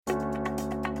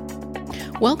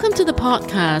Welcome to the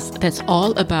podcast that's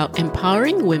all about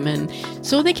empowering women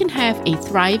so they can have a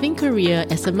thriving career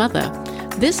as a mother.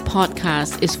 This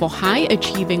podcast is for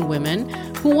high-achieving women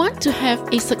who want to have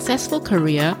a successful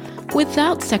career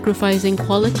without sacrificing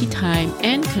quality time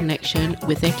and connection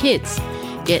with their kids.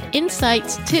 Get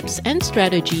insights, tips, and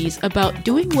strategies about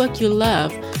doing work you love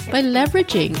by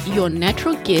leveraging your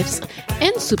natural gifts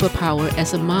and superpower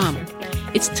as a mom.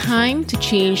 It's time to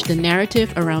change the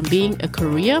narrative around being a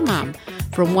career mom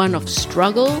from one of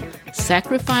struggle,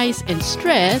 sacrifice, and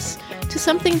stress to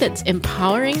something that's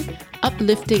empowering,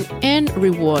 uplifting, and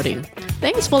rewarding.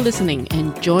 Thanks for listening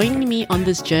and joining me on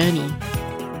this journey.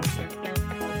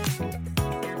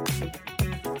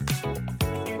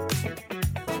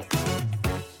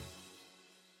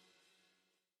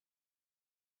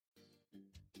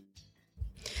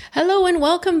 Hello and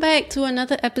welcome back to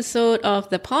another episode of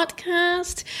the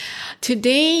podcast.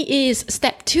 Today is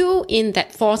step 2 in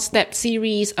that 4-step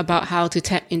series about how to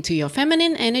tap into your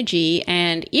feminine energy.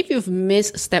 And if you've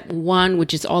missed step 1,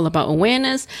 which is all about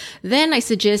awareness, then I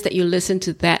suggest that you listen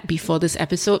to that before this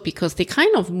episode because they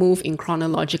kind of move in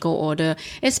chronological order,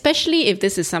 especially if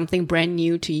this is something brand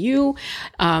new to you.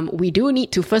 We do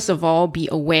need to, first of all, be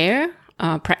aware.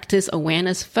 Practice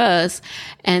awareness first.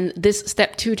 And this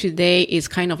step 2 today is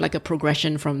kind of like a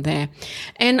progression from there.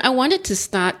 And I wanted to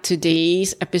start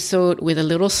today's episode with a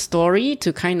little story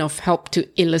to kind of help to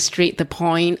illustrate the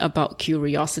point about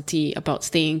curiosity, about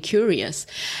staying curious.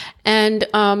 And,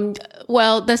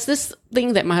 there's this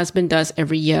thing that my husband does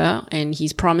every year, and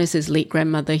he's promised his late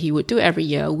grandmother he would do every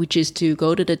year, which is to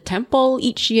go to the temple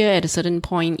each year at a certain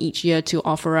point each year to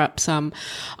offer up some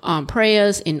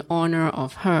prayers in honor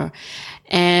of her.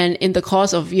 And in the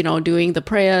course of, doing the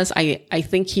prayers, I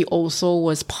think he also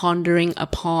was pondering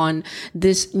upon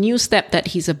this new step that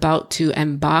he's about to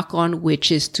embark on,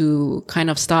 which is to kind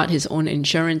of start his own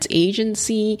insurance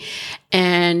agency.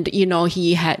 And,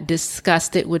 he had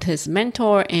discussed it with his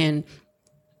mentor, and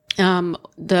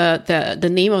the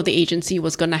name of the agency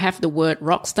was going to have the word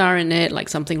rockstar in it, like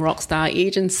something rockstar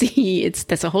agency.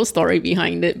 There's a whole story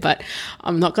behind it, but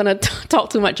I'm not going to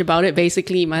talk too much about it.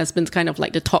 Basically, my husband's kind of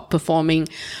like the top performing,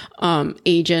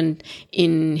 agent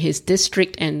in his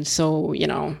district. And so,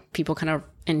 people kind of,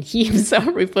 and he himself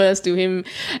refers to him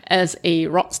as a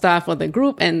rock star for the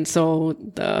group. And so,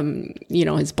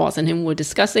 his boss and him were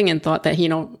discussing and thought that,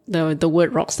 the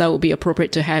word rock star would be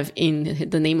appropriate to have in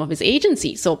the name of his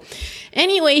agency. So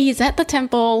anyway, he's at the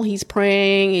temple, he's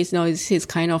praying, he's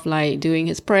kind of like doing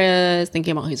his prayers,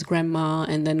 thinking about his grandma.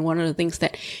 And then one of the things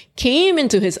that came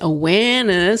into his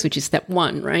awareness, which is step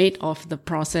 1, right, of the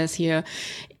process here,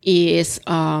 is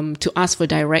to ask for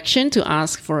direction, to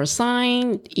ask for a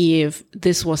sign if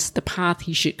this was the path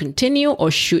he should continue,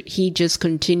 or should he just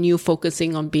continue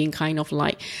focusing on being kind of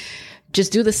like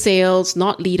just do the sales,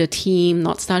 not lead a team,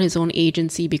 not start his own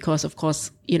agency, because of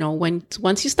course,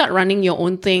 once you start running your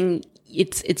own thing,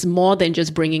 it's more than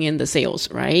just bringing in the sales,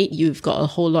 right? You've got a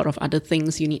whole lot of other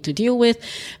things you need to deal with,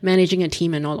 managing a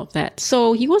team and all of that.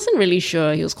 So he wasn't really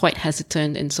sure. He was quite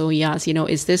hesitant. And so he asked,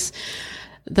 is this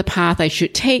the path I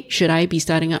should take? Should I be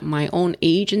starting up my own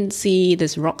agency,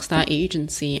 this rockstar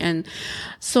agency? And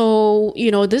so,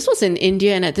 this was in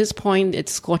India, and at this point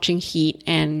it's scorching heat.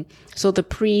 And so the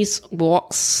priest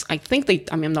walks,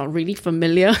 I'm not really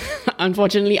familiar.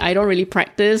 Unfortunately, I don't really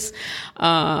practice,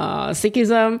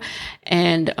 Sikhism.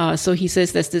 And, so he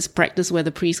says there's this practice where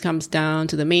the priest comes down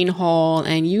to the main hall,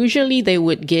 and usually they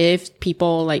would give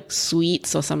people like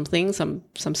sweets or something, some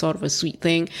sort of a sweet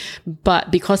thing.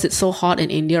 But because it's so hot in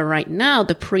India right now,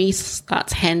 the priest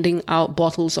starts handing out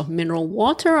bottles of mineral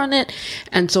water on it.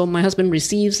 And so my husband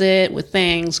receives it with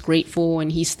thanks, grateful, and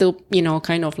he's still,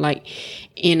 kind of like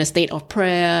in a state of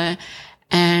prayer.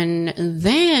 And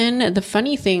then the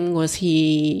funny thing was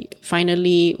he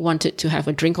finally wanted to have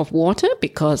a drink of water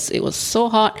because it was so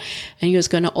hot, and he was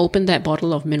going to open that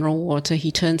bottle of mineral water.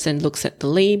 He turns and looks at the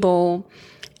label,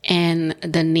 and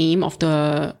the name of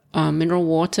the mineral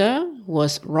water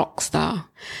was Rockstar.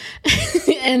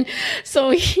 And so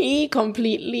he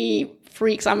completely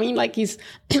freaks. He's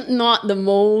not the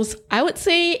most, I would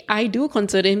say, I do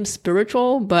consider him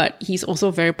spiritual, but he's also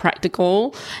very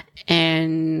practical.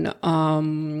 And,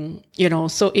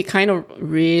 so it kind of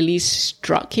really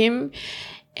struck him.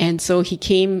 And so he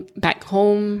came back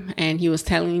home and he was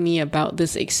telling me about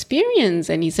this experience.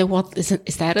 And he said, well, is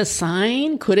that a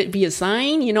sign? Could it be a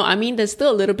sign? There's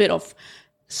still a little bit of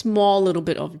small little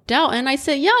bit of doubt. And I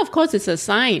said, yeah, of course it's a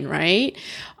sign, right?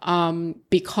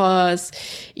 Because,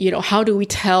 how do we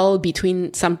tell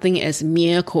between something as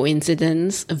mere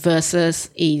coincidence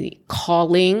versus a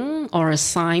calling or a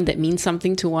sign that means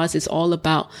something to us? It's all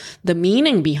about the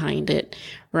meaning behind it,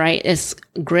 right? As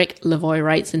Greg Lavoie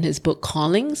writes in his book,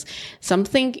 Callings,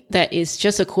 something that is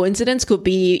just a coincidence could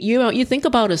be, you think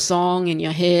about a song in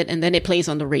your head and then it plays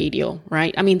on the radio,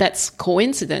 right? I mean, that's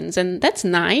coincidence, and that's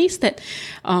nice. That,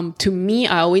 to me,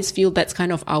 I always feel that's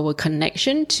kind of our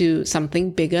connection to something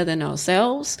bigger than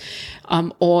ourselves.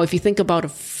 Or if you think about a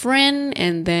friend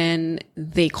and then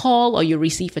they call or you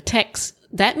receive a text,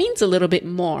 that means a little bit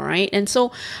more, right? And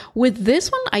so with this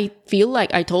one, I feel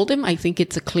like I told him, I think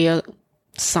it's a clear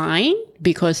sign,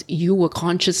 because you were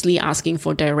consciously asking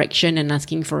for direction and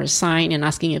asking for a sign and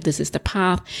asking if this is the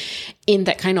path. In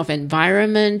that kind of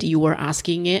environment, you were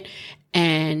asking it.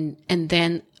 And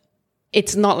then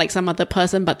it's not like some other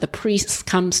person, but the priest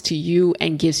comes to you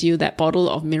and gives you that bottle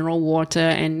of mineral water.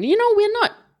 And,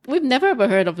 we've never ever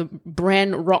heard of the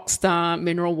brand Rockstar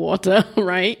mineral water,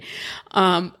 right?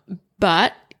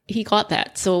 But he got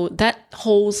that. So that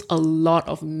holds a lot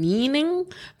of meaning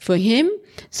for him.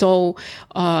 So,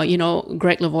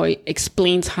 Greg Lavoie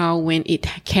explains how when it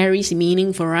carries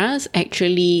meaning for us,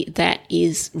 actually that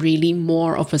is really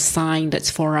more of a sign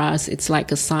that's for us. It's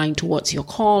like a sign towards your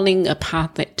calling, a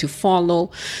path that to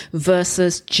follow,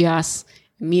 versus just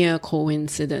mere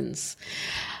coincidence.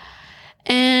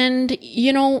 And,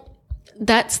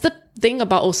 that's the thing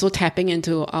about also tapping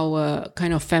into our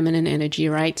kind of feminine energy,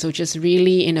 right? So just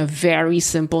really in a very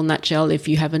simple nutshell, if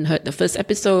you haven't heard the first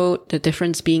episode, the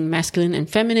difference being masculine and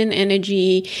feminine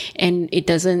energy, and it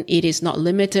is not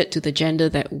limited to the gender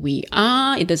that we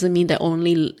are. It doesn't mean that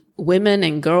only women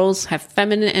and girls have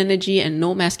feminine energy and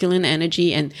no masculine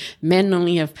energy, and men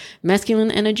only have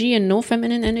masculine energy and no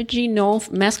feminine energy. No,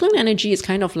 masculine energy is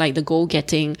kind of like the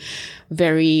goal-getting,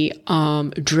 very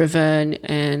driven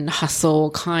and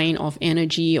hustle kind of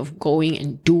energy of going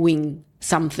and doing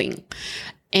something.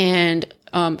 And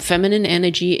feminine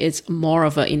energy is more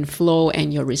of an inflow,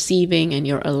 and you're receiving and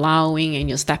you're allowing and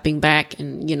you're stepping back,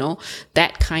 and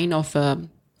that kind of an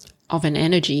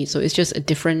energy. So it's just a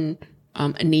different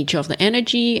nature of the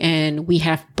energy, and we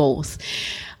have both.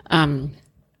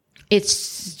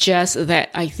 It's just that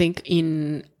I think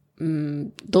in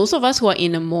those of us who are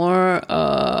in a more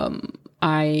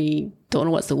I don't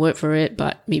know what's the word for it,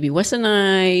 but maybe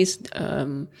westernized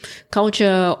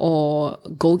culture or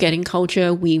goal-getting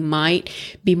culture, we might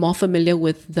be more familiar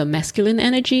with the masculine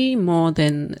energy more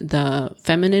than the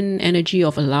feminine energy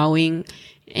of allowing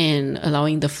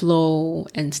the flow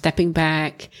and stepping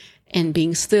back and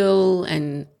being still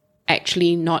and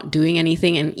actually not doing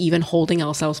anything, and even holding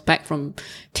ourselves back from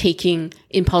taking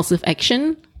impulsive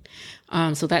action.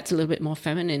 So that's a little bit more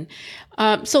feminine.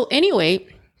 So anyway,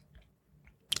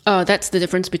 that's the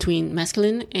difference between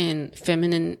masculine and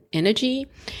feminine energy.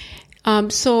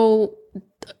 So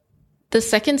the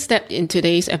second step in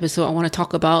today's episode I want to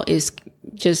talk about is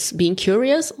just being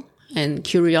curious and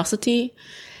curiosity.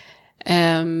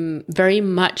 Very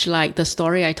much like the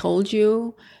story I told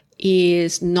you,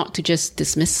 is not to just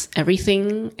dismiss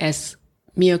everything as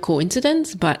mere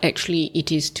coincidence, but actually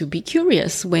it is to be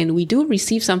curious when we do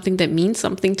receive something that means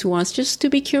something to us, just to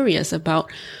be curious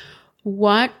about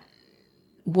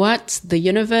what's the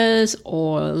universe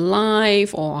or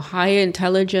life or higher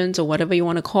intelligence or whatever you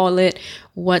want to call it,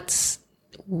 what's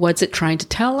it trying to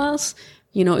tell us?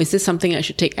 Is this something I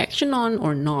should take action on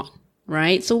or not?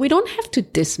 Right? So we don't have to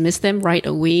dismiss them right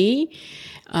away.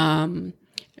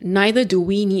 Neither do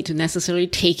we need to necessarily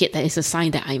take it that it's a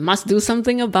sign that I must do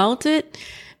something about it.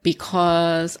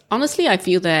 Because honestly, I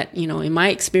feel that, in my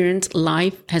experience,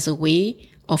 life has a way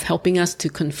of helping us to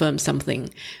confirm something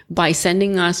by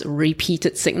sending us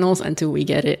repeated signals until we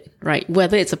get it, right?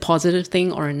 Whether it's a positive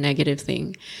thing or a negative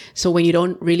thing. So when you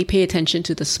don't really pay attention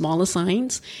to the smaller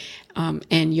signs,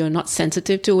 and you're not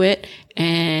sensitive to it,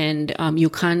 and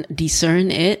you can't discern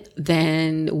it,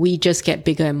 then we just get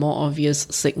bigger and more obvious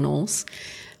signals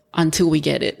until we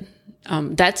get it.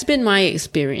 That's been my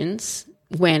experience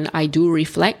when I do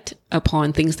reflect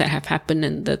upon things that have happened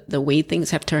and the way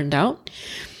things have turned out.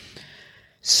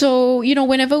 So,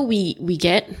 whenever we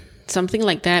get something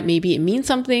like that, maybe it means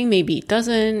something, maybe it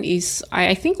doesn't,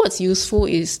 I think what's useful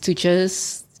is to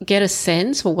just get a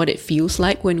sense for what it feels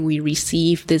like when we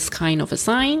receive this kind of a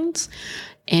signs.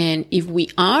 And if we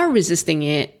are resisting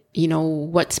it,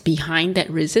 what's behind that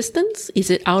resistance? Is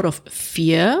it out of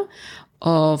fear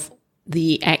of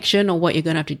the action or what you're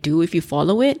going to have to do if you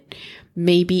follow it?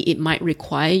 Maybe it might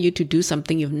require you to do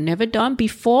something you've never done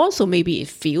before, so maybe it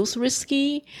feels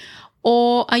risky.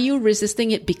 Or are you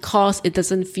resisting it because it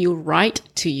doesn't feel right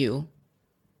to you?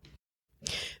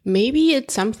 Maybe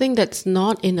it's something that's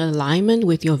not in alignment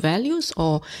with your values,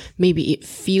 or maybe it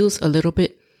feels a little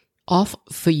bit off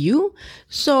for you.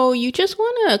 So you just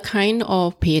want to kind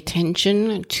of pay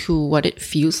attention to what it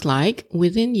feels like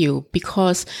within you,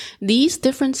 because these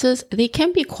differences, they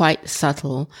can be quite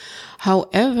subtle.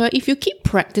 However, if you keep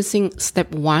practicing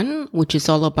step 1, which is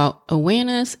all about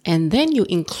awareness, and then you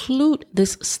include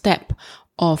this step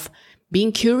of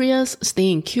being curious,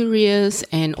 staying curious,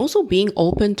 and also being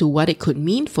open to what it could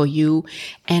mean for you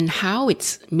and how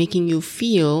it's making you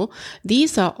feel.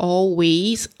 These are all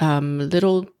ways,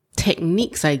 little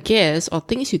techniques, I guess, or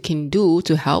things you can do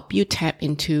to help you tap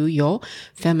into your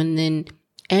feminine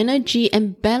energy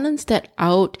and balance that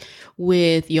out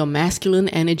with your masculine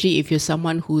energy. If you're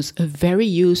someone who's very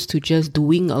used to just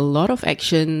doing a lot of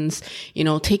actions,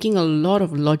 taking a lot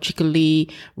of logically,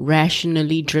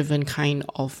 rationally driven kind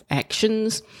of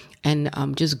actions and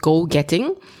just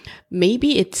go-getting,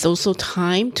 maybe it's also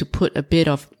time to put a bit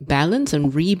of balance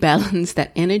and rebalance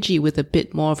that energy with a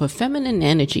bit more of a feminine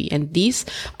energy. And these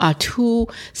are 2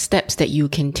 steps that you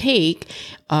can take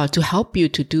to help you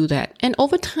to do that. And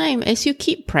over time, as you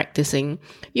keep practicing,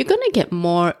 you're going to get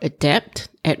more adept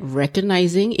at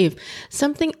recognizing if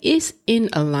something is in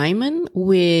alignment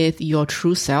with your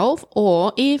true self,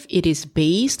 or if it is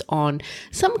based on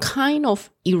some kind of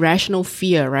irrational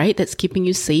fear, right? That's keeping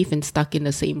you safe and stuck in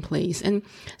the same place. And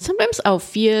sometimes our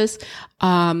fears,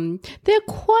 they're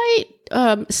quite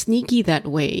sneaky that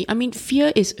way. I mean,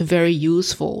 fear is very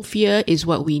useful. Fear is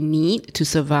what we need to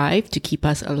survive, to keep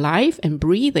us alive and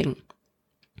breathing.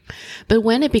 But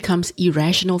when it becomes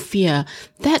irrational fear,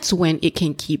 that's when it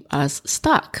can keep us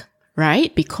stuck,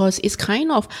 right? Because it's kind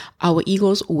of our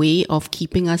ego's way of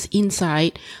keeping us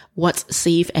inside what's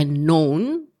safe and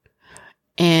known,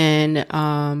 and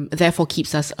therefore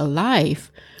keeps us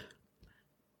alive.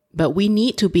 But we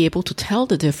need to be able to tell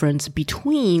the difference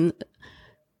between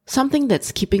something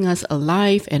that's keeping us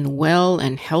alive and well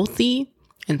and healthy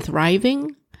and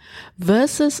thriving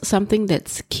versus something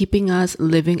that's keeping us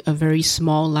living a very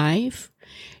small life,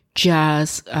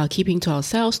 just keeping to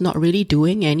ourselves, not really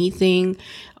doing anything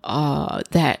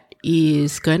that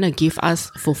is going to give us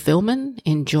fulfillment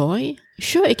and joy.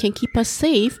 Sure, it can keep us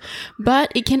safe,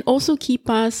 but it can also keep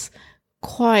us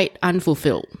quite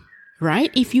unfulfilled,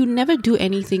 right? If you never do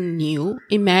anything new,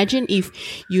 imagine if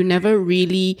you never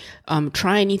really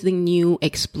try anything new,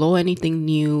 explore anything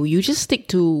new, you just stick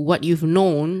to what you've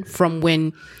known from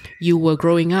when you were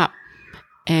growing up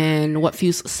and what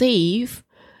feels safe,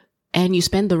 and you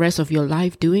spend the rest of your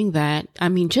life doing that. I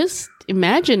mean, just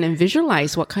imagine and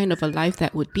visualize what kind of a life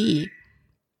that would be.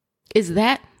 Is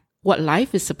that what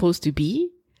life is supposed to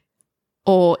be?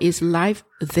 Or is life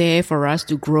there for us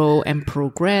to grow and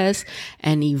progress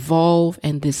and evolve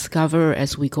and discover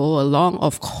as we go along?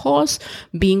 Of course,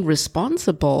 being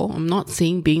responsible. I'm not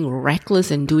saying being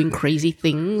reckless and doing crazy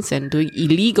things and doing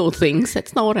illegal things.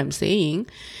 That's not what I'm saying.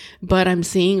 But I'm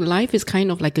saying life is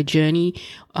kind of like a journey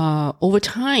over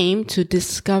time to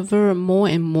discover more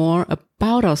and more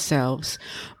about ourselves,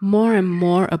 more and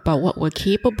more about what we're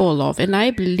capable of. And I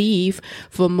believe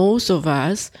for most of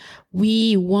us,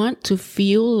 we want to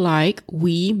feel like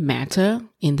we matter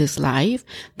in this life,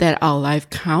 that our life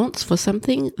counts for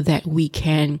something, that we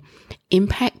can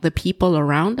impact the people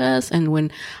around us. And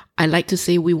when I like to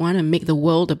say we want to make the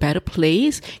world a better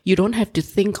place, you don't have to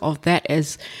think of that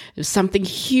as something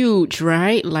huge,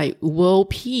 right? Like world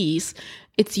peace.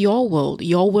 It's your world.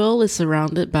 Your world is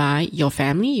surrounded by your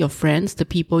family, your friends, the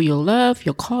people you love,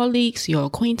 your colleagues, your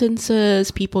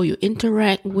acquaintances, people you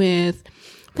interact with.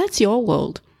 That's your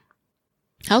world.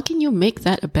 How can you make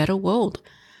that a better world?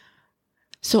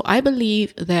 So I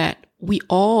believe that we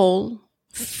all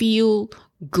feel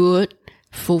good,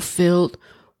 fulfilled,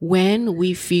 when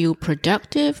we feel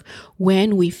productive,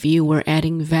 when we feel we're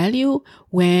adding value,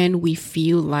 when we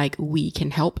feel like we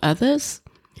can help others.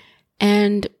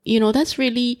 And, that's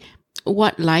really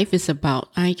what life is about.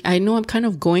 I know I'm kind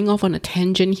of going off on a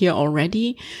tangent here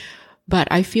already, but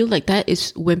I feel like that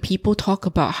is when people talk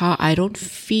about how I don't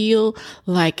feel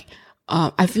like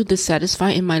I feel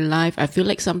dissatisfied in my life. I feel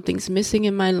like something's missing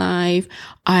in my life.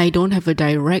 I don't have a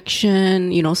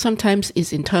direction. Sometimes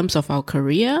it's in terms of our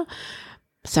career.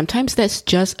 Sometimes that's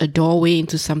just a doorway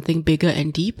into something bigger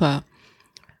and deeper,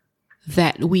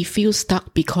 that we feel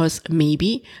stuck because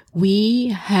maybe we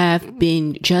have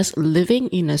been just living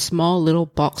in a small little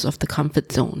box of the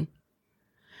comfort zone.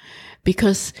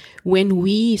 Because when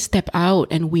we step out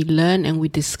and we learn and we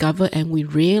discover and we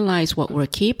realize what we're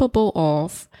capable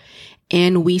of,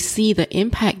 and we see the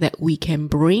impact that we can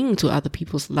bring to other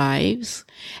people's lives,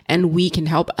 and we can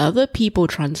help other people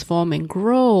transform and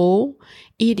grow,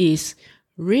 it is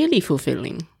really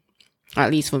fulfilling.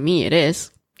 At least for me, it is.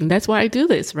 And that's why I do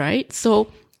this, right?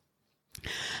 So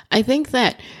I think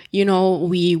that,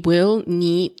 we will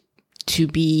need to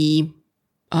be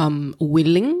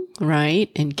willing, right?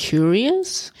 And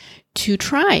curious to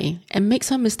try and make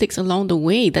some mistakes along the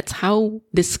way. That's how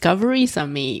discoveries are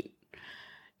made.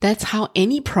 That's how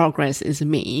any progress is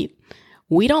made.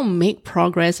 We don't make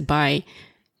progress by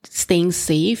staying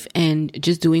safe and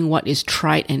just doing what is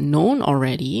tried and known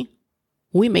already.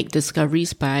 We make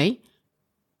discoveries by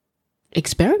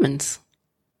experiments.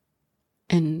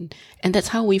 And that's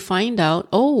how we find out,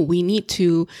 we need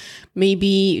to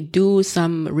maybe do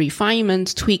some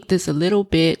refinements, tweak this a little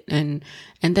bit. And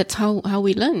that's how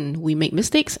we learn. We make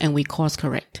mistakes and we course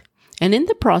correct. And in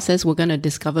the process, we're going to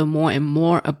discover more and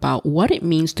more about what it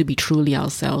means to be truly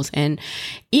ourselves. And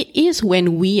it is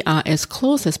when we are as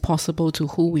close as possible to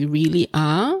who we really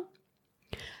are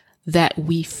that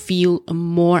we feel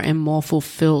more and more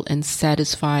fulfilled and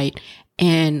satisfied,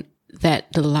 and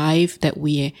that the life that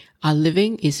we are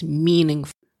living is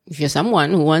meaningful. If you're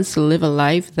someone who wants to live a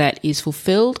life that is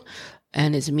fulfilled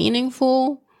and is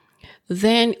meaningful,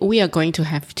 then we are going to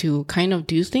have to kind of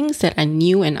do things that are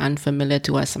new and unfamiliar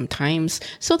to us sometimes,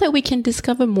 so that we can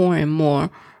discover more and more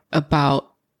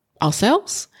about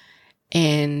ourselves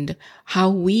and how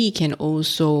we can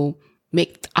also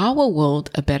make our world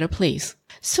a better place.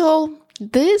 So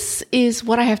this is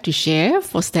what I have to share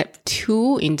for step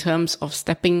 2 in terms of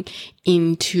stepping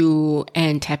into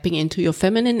and tapping into your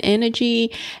feminine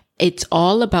energy. It's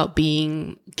all about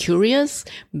being curious,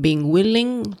 being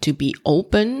willing to be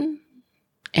open,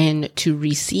 and to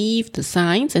receive the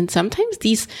signs. And sometimes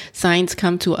these signs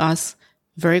come to us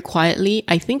very quietly.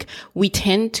 I think we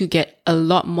tend to get a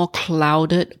lot more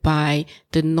clouded by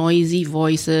the noisy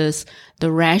voices,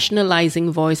 the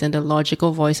rationalizing voice and the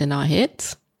logical voice in our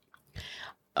heads.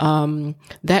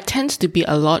 That tends to be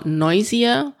a lot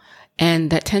noisier,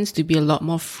 and that tends to be a lot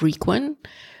more frequent.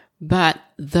 But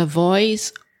the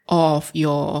voice of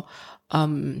your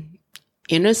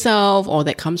inner self, or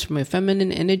that comes from your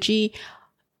feminine energy,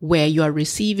 where you are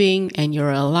receiving and you're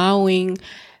allowing,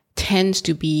 tends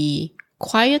to be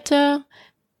quieter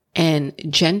and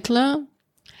gentler.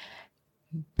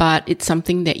 But it's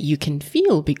something that you can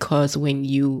feel, because when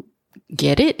you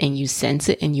get it and you sense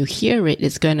it and you hear it,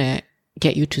 it's going to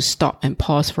get you to stop and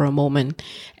pause for a moment,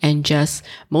 and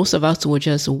most of us will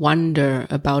just wonder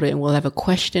about it and we'll have a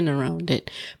question around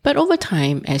it. But over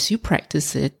time, as you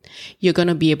practice it, you're going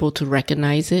to be able to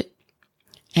recognize it,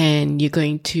 and you're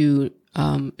going to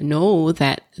know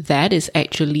that that is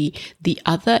actually the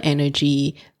other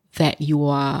energy that you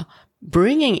are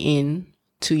bringing in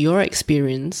to your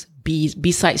experience.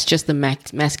 Besides just the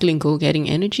masculine go-getting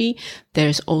energy,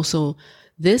 there's also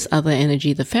this other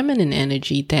energy, the feminine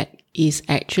energy, that is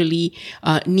actually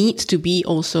needs to be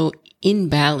also in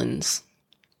balance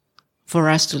for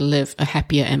us to live a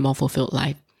happier and more fulfilled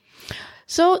life.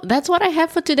 So that's what I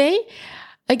have for today.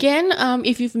 Again,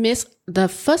 if you've missed the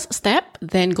first step,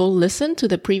 then go listen to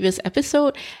the previous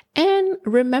episode, and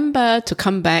remember to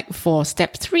come back for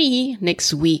step 3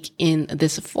 next week in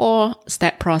this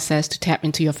 4-step process to tap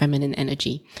into your feminine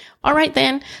energy. All right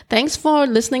then, thanks for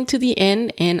listening to the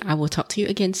end, and I will talk to you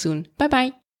again soon.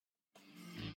 Bye-bye.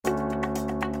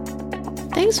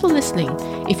 Thanks for listening.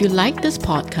 If you like this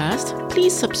podcast,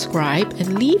 please subscribe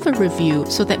and leave a review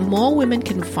so that more women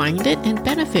can find it and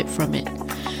benefit from it.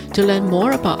 To learn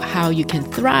more about how you can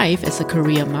thrive as a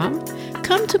career mom,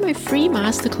 come to my free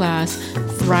masterclass,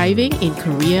 Thriving in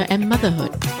Career and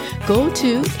Motherhood. Go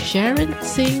to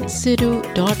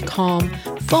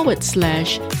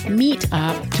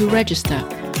SharonSinghSidhu.com/meetup to register.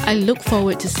 I look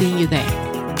forward to seeing you there.